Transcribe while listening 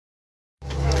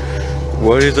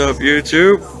What is up,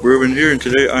 YouTube? Ruben here, and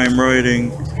today I am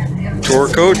riding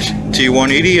Tourcoach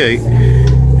T188,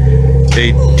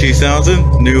 a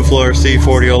 2000 New Flyer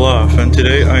C40LF, and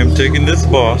today I am taking this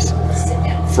bus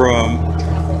from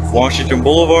Washington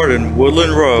Boulevard and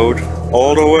Woodland Road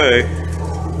all the way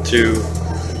to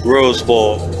Rose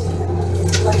Bowl.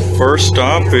 First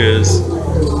stop is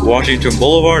Washington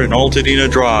Boulevard and Altadena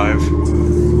Drive.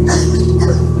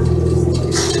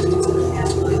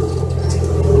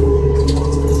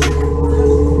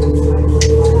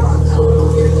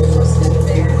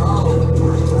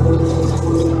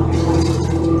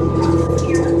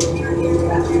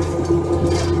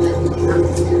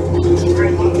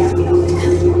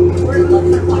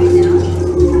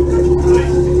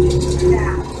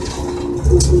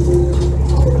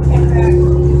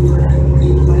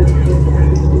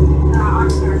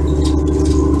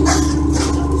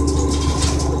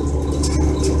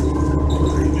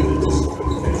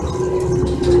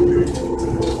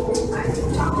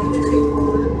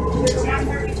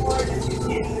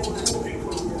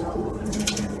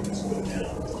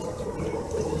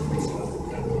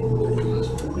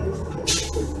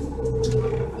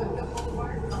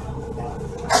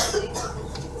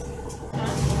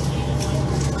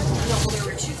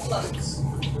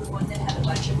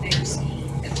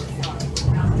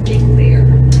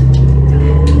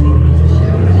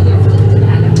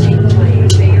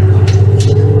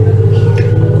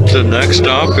 The next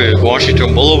stop is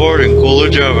Washington Boulevard and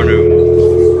Coolidge Avenue.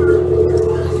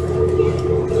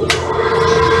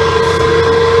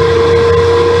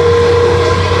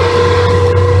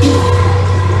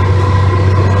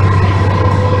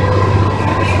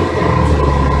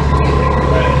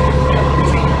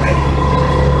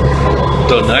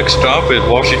 The next stop is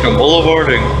Washington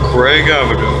Boulevard and Craig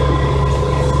Avenue.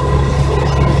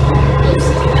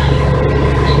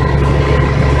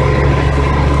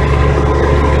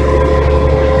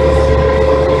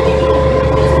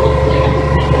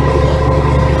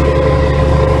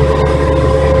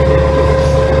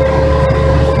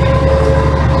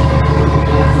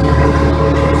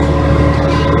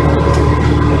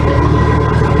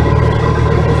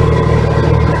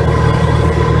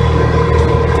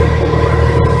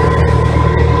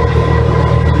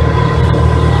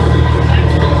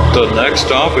 The next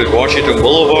stop is Washington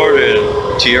Boulevard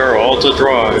and Tierra Alta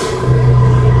Drive.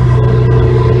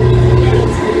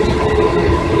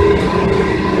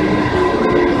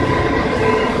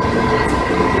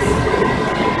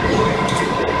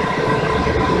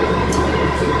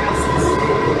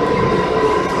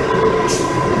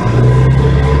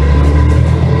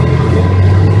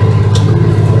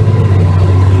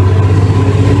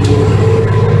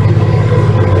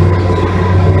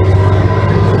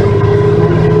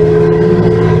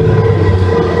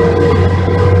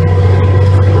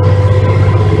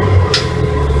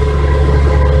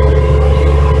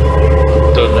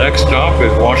 Next stop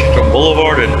is Washington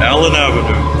Boulevard and Allen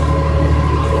Avenue.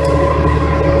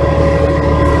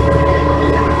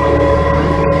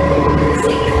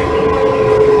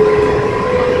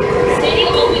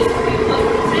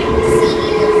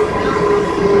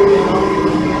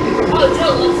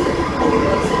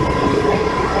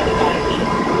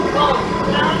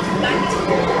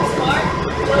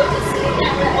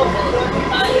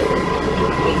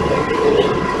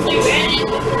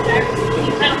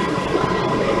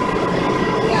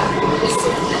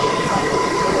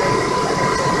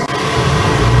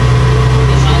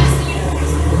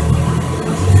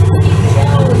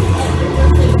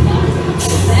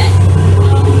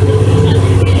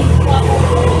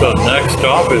 The next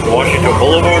stop is Washington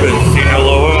Boulevard and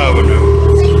Sinaloa Avenue.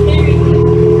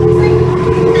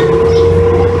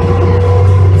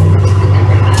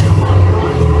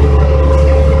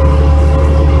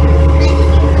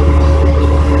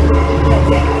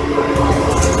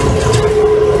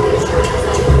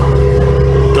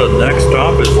 The next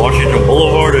stop is Washington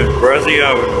Boulevard and Brazee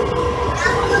Avenue.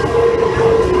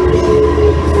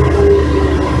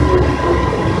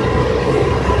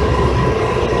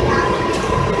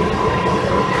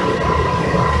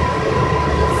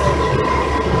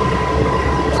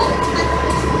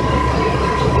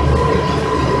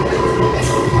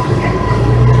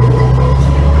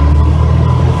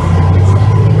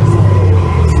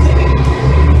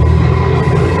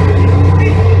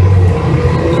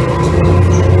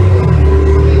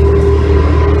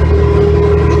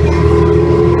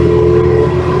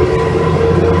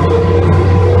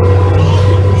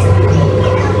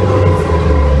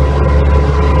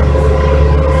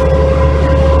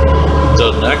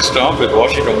 Next stop is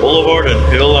Washington Boulevard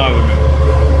and Hill Avenue.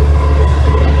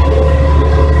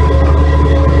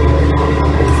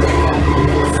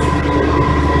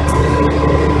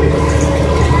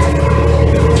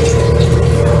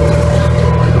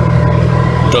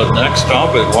 The next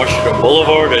stop is Washington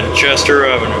Boulevard and Chester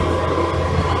Avenue.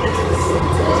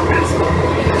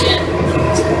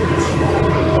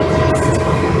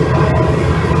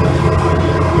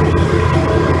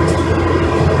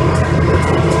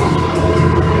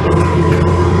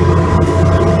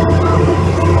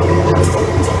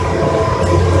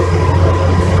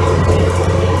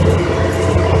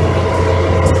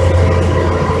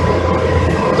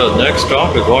 The next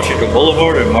stop is Washington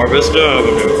Boulevard and Mar Vista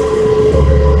Avenue.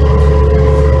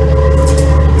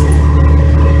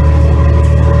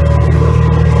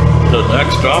 The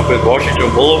next stop is Washington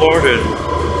Boulevard and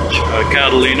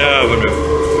Catalina Avenue.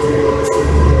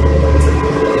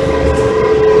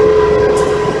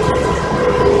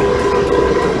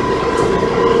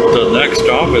 The next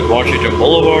stop is Washington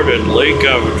Boulevard and Lake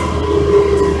Avenue.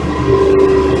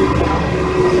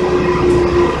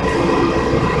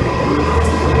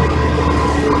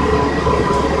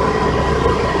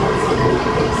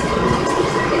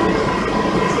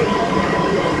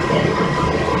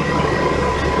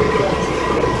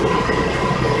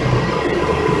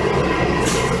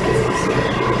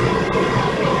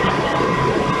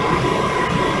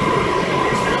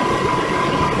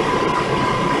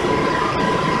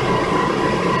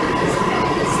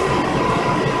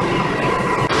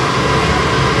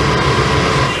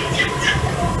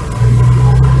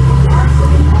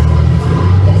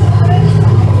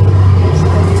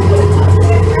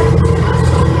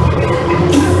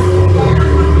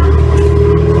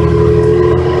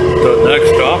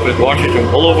 Washington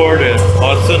Boulevard and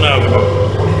Hudson Avenue.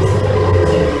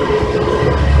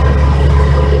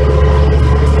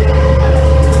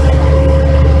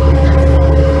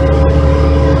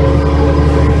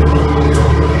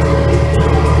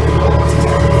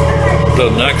 The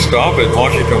next stop is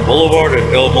Washington Boulevard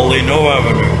and El Molino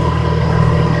Avenue.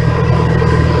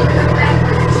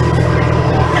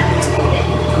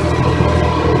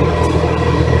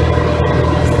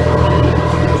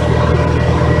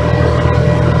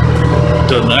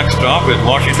 The next stop is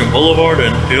Washington Boulevard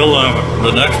and Hill Avenue.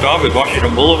 The next stop is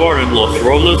Washington Boulevard and Los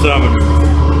Robles Avenue.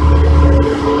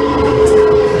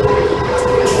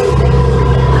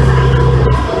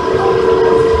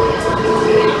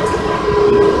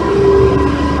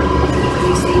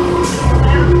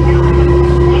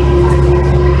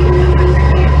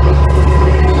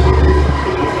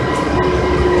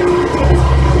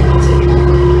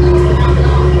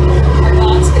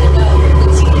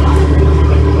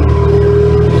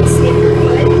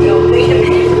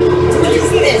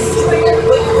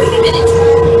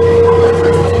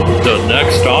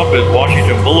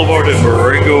 Washington Boulevard and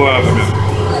Borrego Avenue.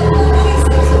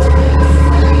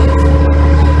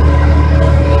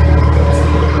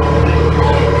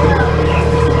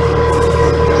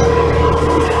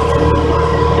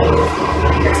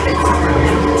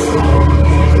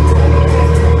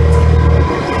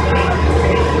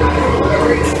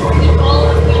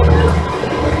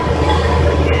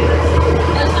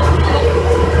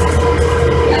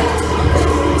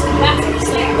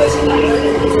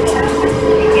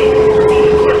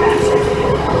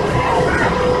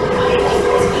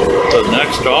 The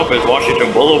next stop is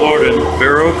Washington Boulevard and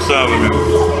Fair Oaks Avenue.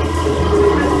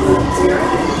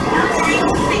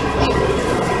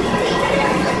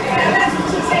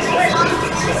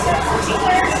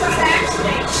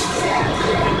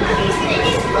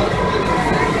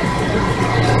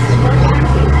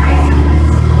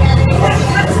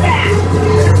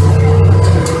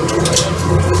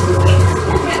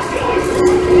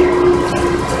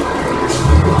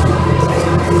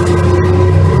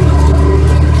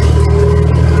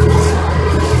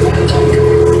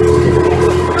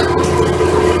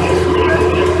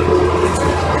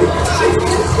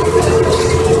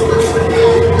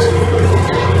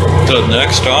 The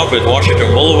next stop is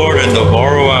Washington Boulevard and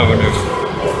Navarro Avenue.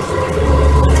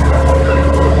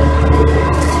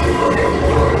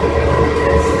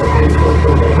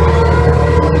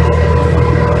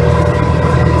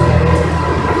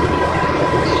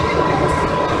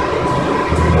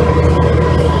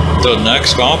 The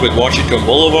next stop is Washington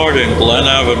Boulevard and Glen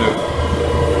Avenue.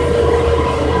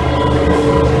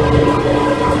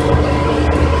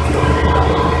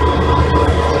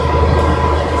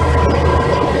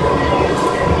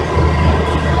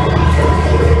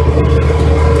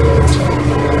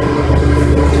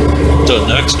 The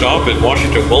next stop is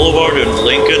Washington Boulevard and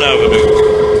Lincoln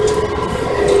Avenue.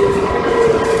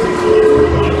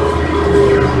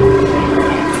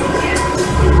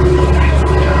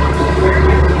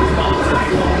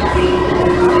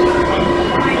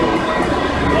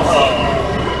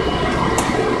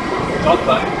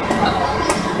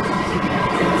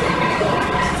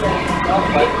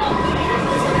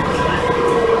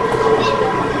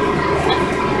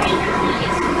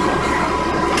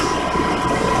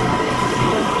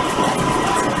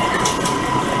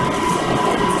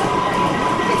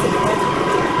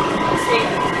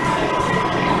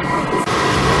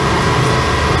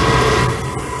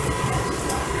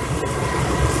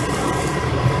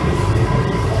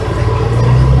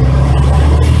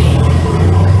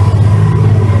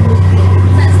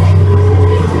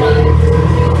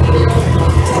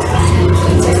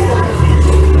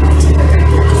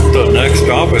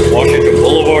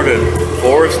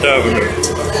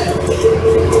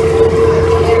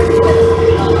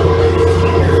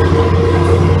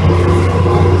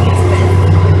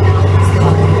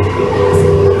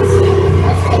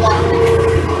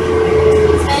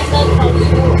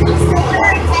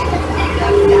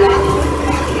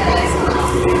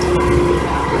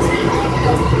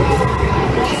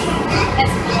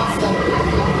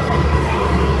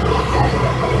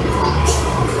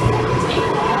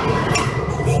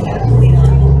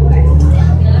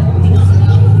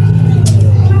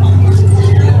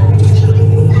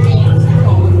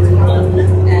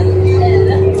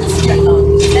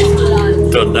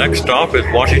 stop is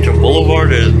Washington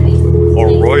Boulevard and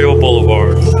Arroyo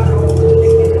Boulevard.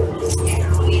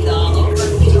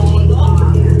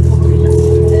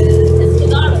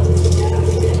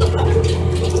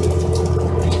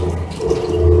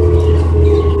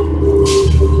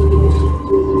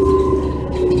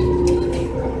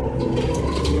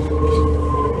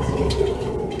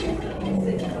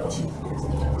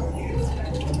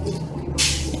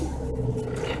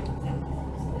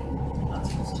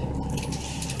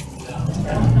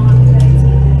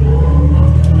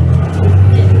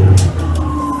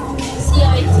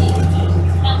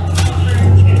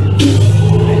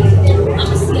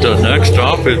 The next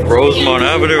stop is Rosemont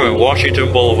Avenue and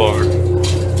Washington Boulevard.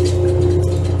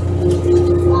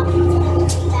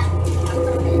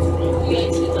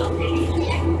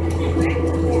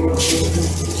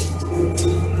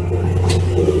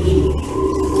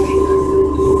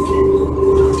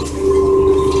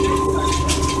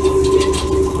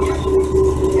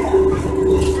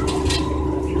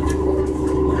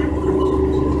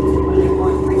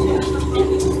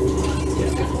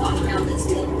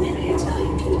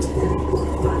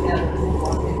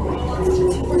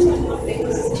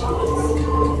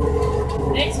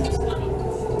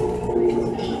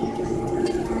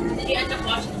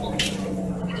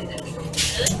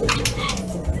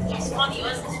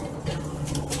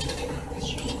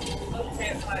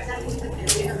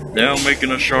 Now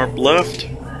making a sharp left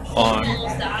on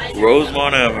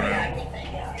Rosemont Avenue.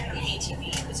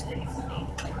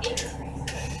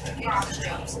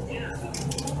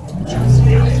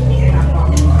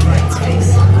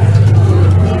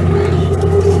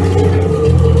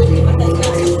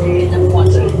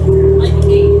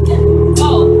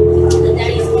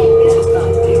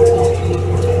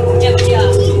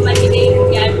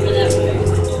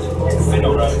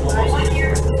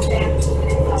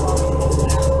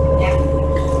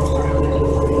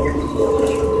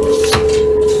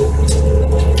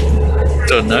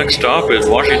 The next stop is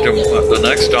Washington. The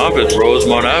next stop is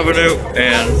Rosemont Avenue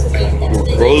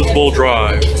and Rose Bowl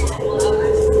Drive.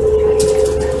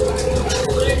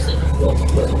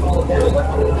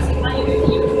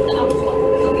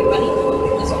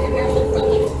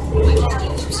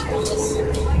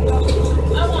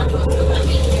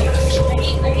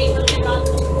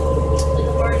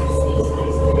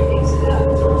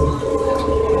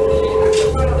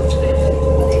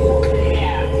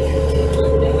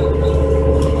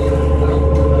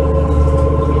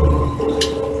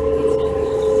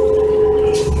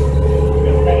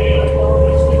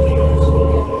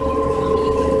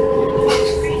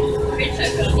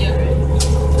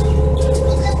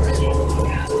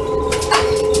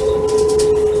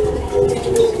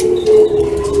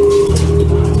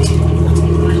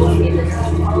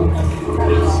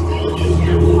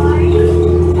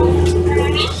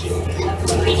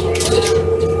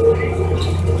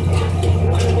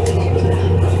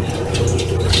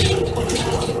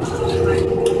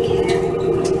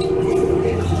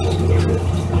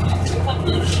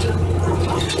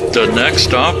 The next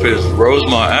stop is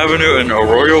Rosemont Avenue and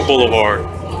Arroyo Boulevard.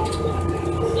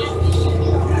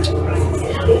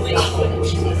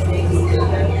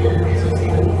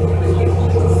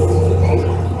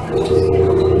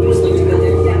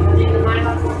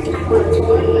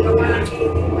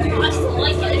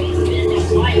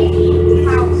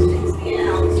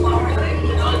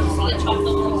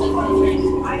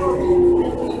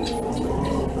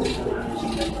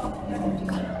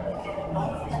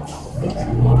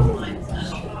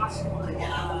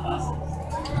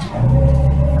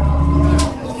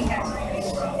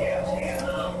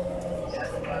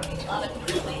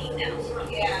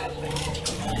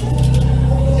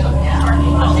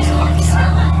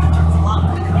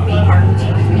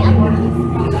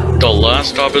 The last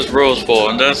stop is Rose Bowl,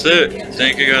 and that's it.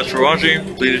 Thank you guys for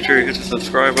watching. Please be sure you hit the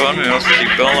subscribe button and also the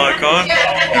bell icon,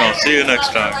 and I'll see you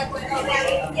next time.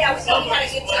 Yeah, we got a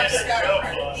good time start.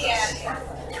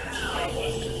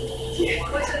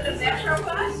 Was it the Metro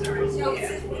bus or is it?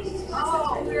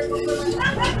 Oh, we were going to I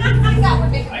thought we're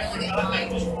making really good time.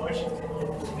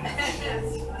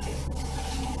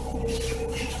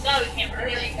 No, we can't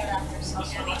really go after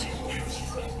something.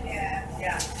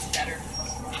 Yeah.